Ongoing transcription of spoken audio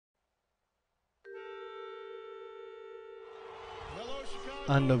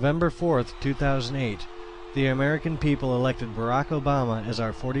On November 4th, 2008, the American people elected Barack Obama as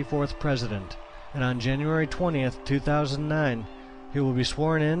our 44th president, and on January 20th, 2009, he will be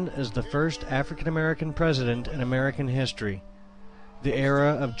sworn in as the first African-American president in American history. The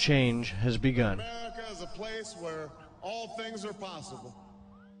era of change has begun. America is a place where all things are possible.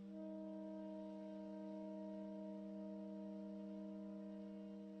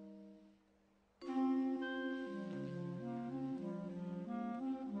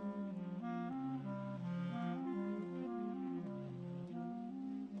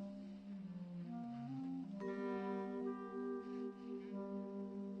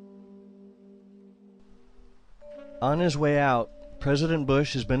 On his way out, President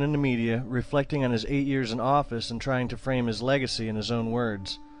Bush has been in the media reflecting on his 8 years in office and trying to frame his legacy in his own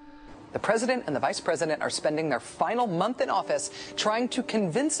words. The president and the vice president are spending their final month in office trying to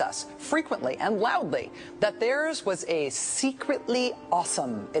convince us, frequently and loudly, that theirs was a secretly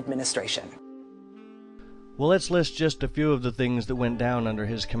awesome administration. Well, let's list just a few of the things that went down under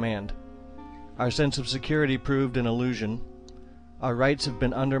his command. Our sense of security proved an illusion. Our rights have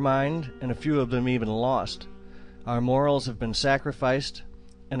been undermined, and a few of them even lost. Our morals have been sacrificed,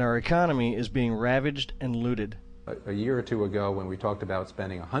 and our economy is being ravaged and looted. A year or two ago, when we talked about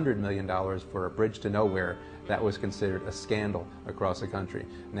spending $100 million for a bridge to nowhere, that was considered a scandal across the country.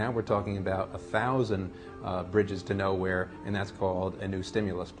 Now we're talking about 1,000 bridges to nowhere, and that's called a new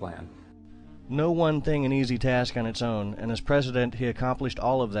stimulus plan. No one thing an easy task on its own, and as president he accomplished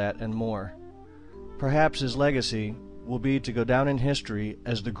all of that and more. Perhaps his legacy will be to go down in history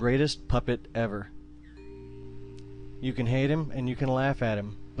as the greatest puppet ever. You can hate him and you can laugh at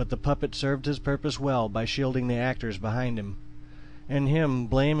him, but the puppet served his purpose well by shielding the actors behind him. In him,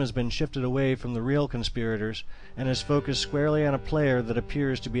 blame has been shifted away from the real conspirators and is focused squarely on a player that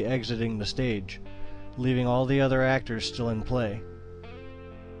appears to be exiting the stage, leaving all the other actors still in play.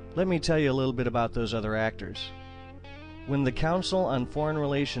 Let me tell you a little bit about those other actors. When the Council on Foreign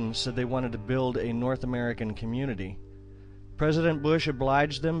Relations said they wanted to build a North American community, President Bush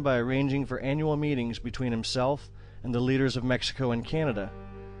obliged them by arranging for annual meetings between himself and the leaders of Mexico and Canada,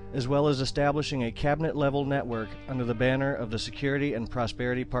 as well as establishing a cabinet-level network under the banner of the Security and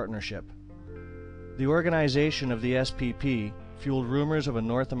Prosperity Partnership. The organization of the SPP fueled rumors of a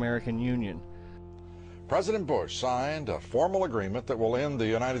North American Union. President Bush signed a formal agreement that will end the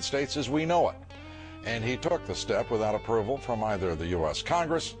United States as we know it, and he took the step without approval from either the U.S.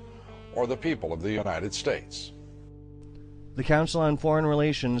 Congress or the people of the United States. The Council on Foreign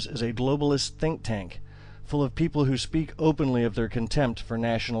Relations is a globalist think tank full of people who speak openly of their contempt for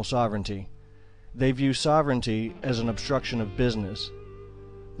national sovereignty. They view sovereignty as an obstruction of business.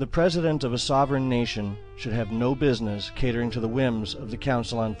 The president of a sovereign nation should have no business catering to the whims of the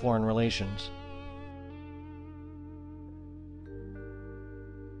Council on Foreign Relations.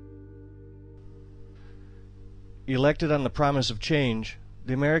 Elected on the promise of change,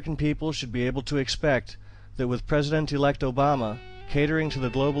 the American people should be able to expect that with President-elect Obama, catering to the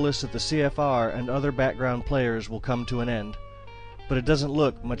globalists at the CFR and other background players will come to an end. But it doesn't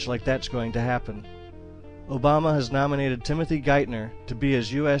look much like that's going to happen. Obama has nominated Timothy Geithner to be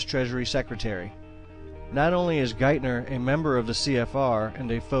his U.S. Treasury Secretary. Not only is Geithner a member of the CFR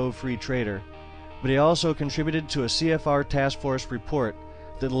and a faux free trader, but he also contributed to a CFR task force report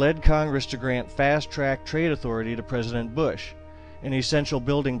that led Congress to grant fast-track trade authority to President Bush, an essential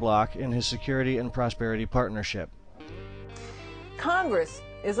building block in his Security and Prosperity Partnership. Congress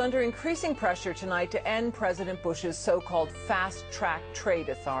is under increasing pressure tonight to end President Bush's so-called fast-track trade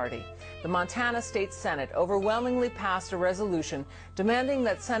authority. The Montana State Senate overwhelmingly passed a resolution demanding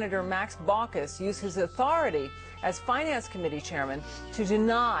that Senator Max Baucus use his authority as Finance Committee chairman to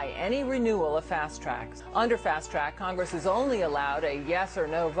deny any renewal of fast tracks. Under fast track, Congress is only allowed a yes or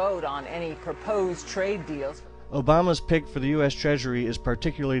no vote on any proposed trade deals. Obama's pick for the U.S. Treasury is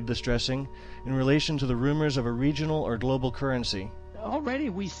particularly distressing in relation to the rumors of a regional or global currency. Already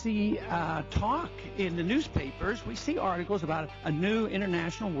we see talk in the newspapers. We see articles about a new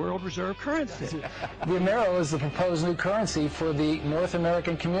international world reserve currency. The Amero is the proposed new currency for the North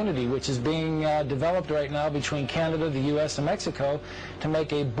American community, which is being developed right now between Canada, the U.S., and Mexico to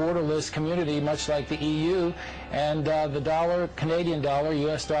make a borderless community, much like the EU, and the dollar, Canadian dollar,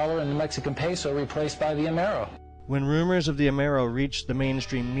 U.S. dollar, and the Mexican peso replaced by the Amero. When rumors of the Amero reached the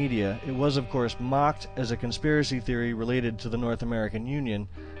mainstream media, it was of course mocked as a conspiracy theory related to the North American Union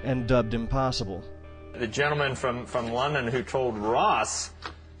and dubbed impossible. The gentleman from London who told Ross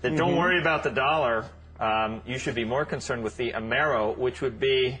that don't worry about the dollar, you should be more concerned with the Amero, which would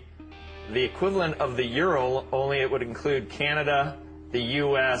be the equivalent of the euro, only it would include Canada, the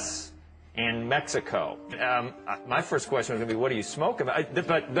U.S., and Mexico. My first question was going to be, what do you smoke about?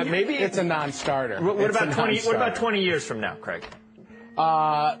 But maybe it's a non-starter. What about 20 years from now, Craig?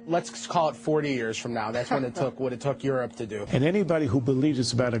 Let's call it 40 years from now. That's when what it took Europe to do. And anybody who believes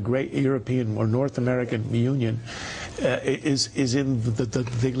it's about a great European or North American union is in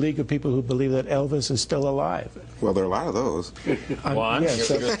the league of people who believe that Elvis is still alive. Well, there are a lot of those. Juan, yes,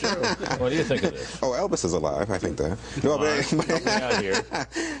 what do you think of this? Oh, Elvis is alive. I think that. No,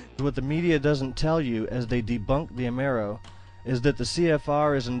 What the media doesn't tell you as they debunk the Amero is that the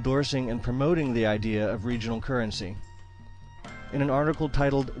CFR is endorsing and promoting the idea of regional currency. In an article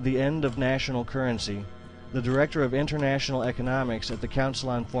titled The End of National Currency, the Director of International Economics at the Council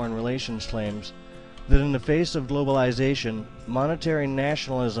on Foreign Relations claims that in the face of globalization, monetary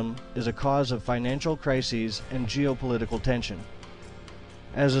nationalism is a cause of financial crises and geopolitical tension.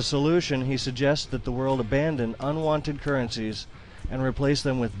 As a solution, he suggests that the world abandon unwanted currencies and replace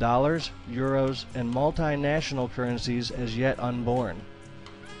them with dollars, euros, and multinational currencies as yet unborn.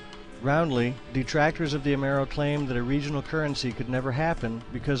 Roundly, detractors of the Amero claim that a regional currency could never happen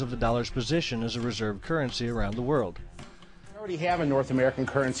because of the dollar's position as a reserve currency around the world. We already have a North American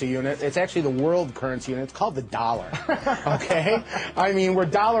currency unit. It's actually the world currency unit. It's called the dollar. Okay? I mean, we're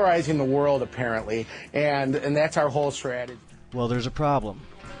dollarizing the world, apparently, and that's our whole strategy. Well, there's a problem.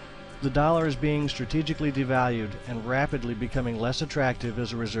 The dollar is being strategically devalued and rapidly becoming less attractive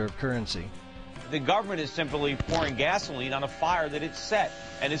as a reserve currency. The government is simply pouring gasoline on a fire that it's set,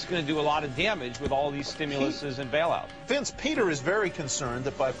 and it's going to do a lot of damage with all these stimuluses and bailouts. Vince, Peter is very concerned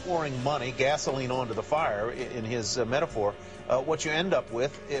that by pouring money, gasoline onto the fire, in his metaphor, what you end up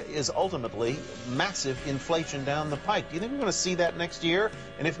with is ultimately massive inflation down the pike. Do you think we're going to see that next year?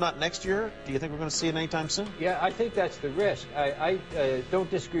 And if not next year, do you think we're going to see it anytime soon? Yeah, I think that's the risk. I don't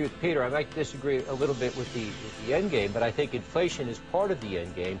disagree with Peter. I might disagree a little bit with the end game, but I think inflation is part of the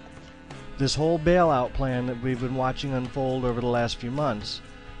end game. This whole bailout plan that we've been watching unfold over the last few months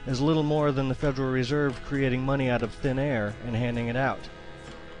is little more than the Federal Reserve creating money out of thin air and handing it out.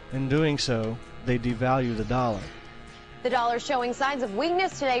 In doing so, they devalue the dollar. The dollar showing signs of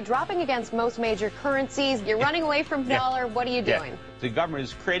weakness today, dropping against most major currencies. You're running away from the dollar. What are you doing? The government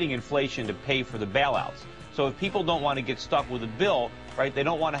is creating inflation to pay for the bailouts. So if people don't want to get stuck with a bill, right, they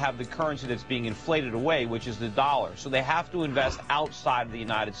don't want to have the currency that's being inflated away, which is the dollar. So they have to invest outside of the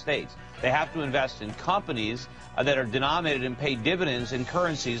United States. They have to invest in companies that are denominated and pay dividends in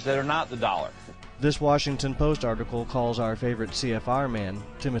currencies that are not the dollar. This Washington Post article calls our favorite CFR man,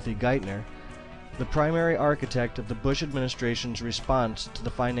 Timothy Geithner, the primary architect of the Bush administration's response to the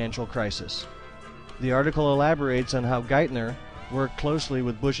financial crisis. The article elaborates on how Geithner worked closely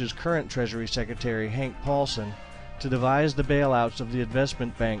with Bush's current Treasury Secretary, Hank Paulson, to devise the bailouts of the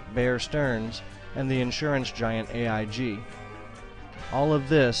investment bank Bear Stearns and the insurance giant AIG. All of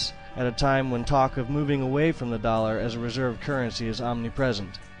this at a time when talk of moving away from the dollar as a reserve currency is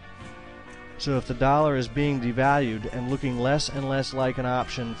omnipresent. So if the dollar is being devalued and looking less and less like an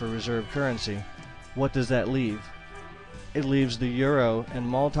option for reserve currency, what does that leave? It leaves the euro and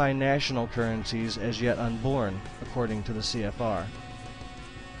multinational currencies as yet unborn, according to the CFR.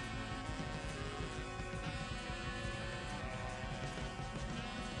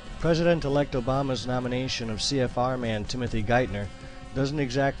 President-elect Obama's nomination of CFR man Timothy Geithner doesn't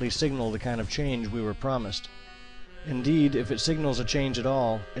exactly signal the kind of change we were promised. Indeed, if it signals a change at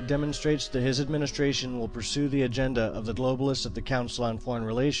all, it demonstrates that his administration will pursue the agenda of the globalists at the Council on Foreign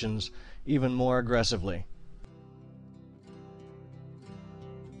Relations even more aggressively.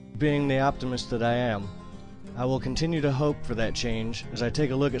 Being the optimist that I am, I will continue to hope for that change as I take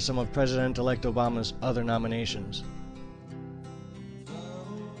a look at some of President-elect Obama's other nominations.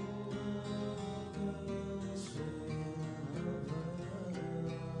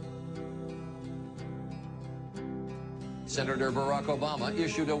 Senator Barack Obama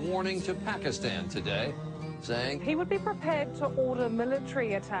issued a warning to Pakistan today, saying he would be prepared to order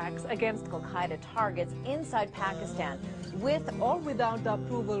military attacks against Al-Qaeda targets inside Pakistan, with or without the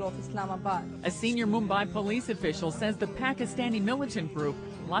approval of Islamabad. A senior Mumbai police official says the Pakistani militant group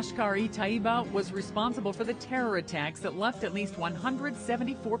Lashkar-e-Taiba was responsible for the terror attacks that left at least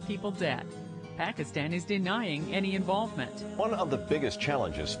 174 people dead. Pakistan is denying any involvement. One of the biggest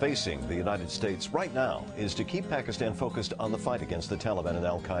challenges facing the United States right now is to keep Pakistan focused on the fight against the Taliban and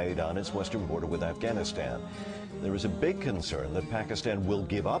al-Qaeda on its western border with Afghanistan. There is a big concern that Pakistan will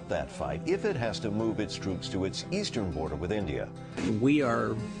give up that fight if it has to move its troops to its eastern border with India. We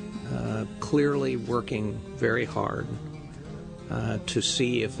are clearly working very hard to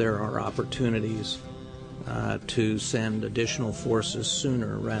see if there are opportunities to send additional forces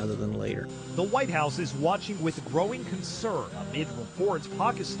sooner rather than later. The White House is watching with growing concern amid reports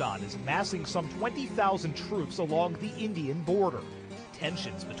Pakistan is massing some 20,000 troops along the Indian border.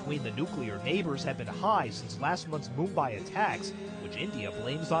 Tensions between the nuclear neighbors have been high since last month's Mumbai attacks, which India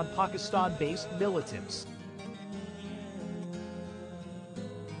blames on Pakistan-based militants.